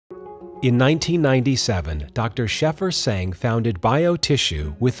In 1997, Dr. Sheffer Seng founded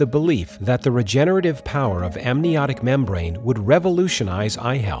BioTissue with the belief that the regenerative power of amniotic membrane would revolutionize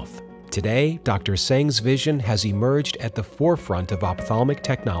eye health. Today, Dr. Seng's vision has emerged at the forefront of ophthalmic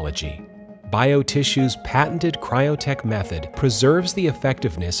technology. BioTissue's patented cryotech method preserves the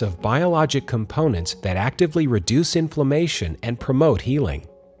effectiveness of biologic components that actively reduce inflammation and promote healing.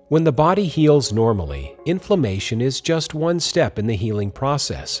 When the body heals normally, inflammation is just one step in the healing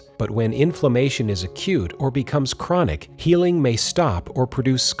process. But when inflammation is acute or becomes chronic, healing may stop or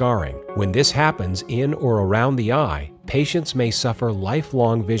produce scarring. When this happens in or around the eye, patients may suffer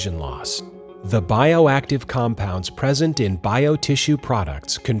lifelong vision loss. The bioactive compounds present in BioTissue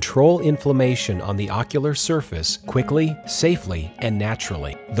products control inflammation on the ocular surface quickly, safely, and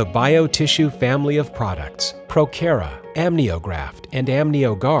naturally. The BioTissue family of products, Procara, Amniograft, and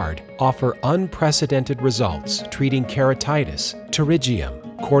AmnioGuard, offer unprecedented results treating keratitis,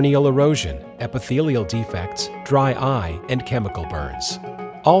 pterygium, corneal erosion, epithelial defects, dry eye, and chemical burns.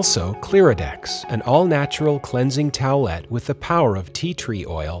 Also, Clearadex, an all-natural cleansing towelette with the power of tea tree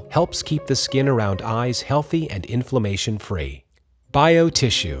oil, helps keep the skin around eyes healthy and inflammation-free.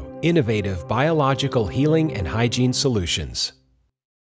 BioTissue, innovative biological healing and hygiene solutions.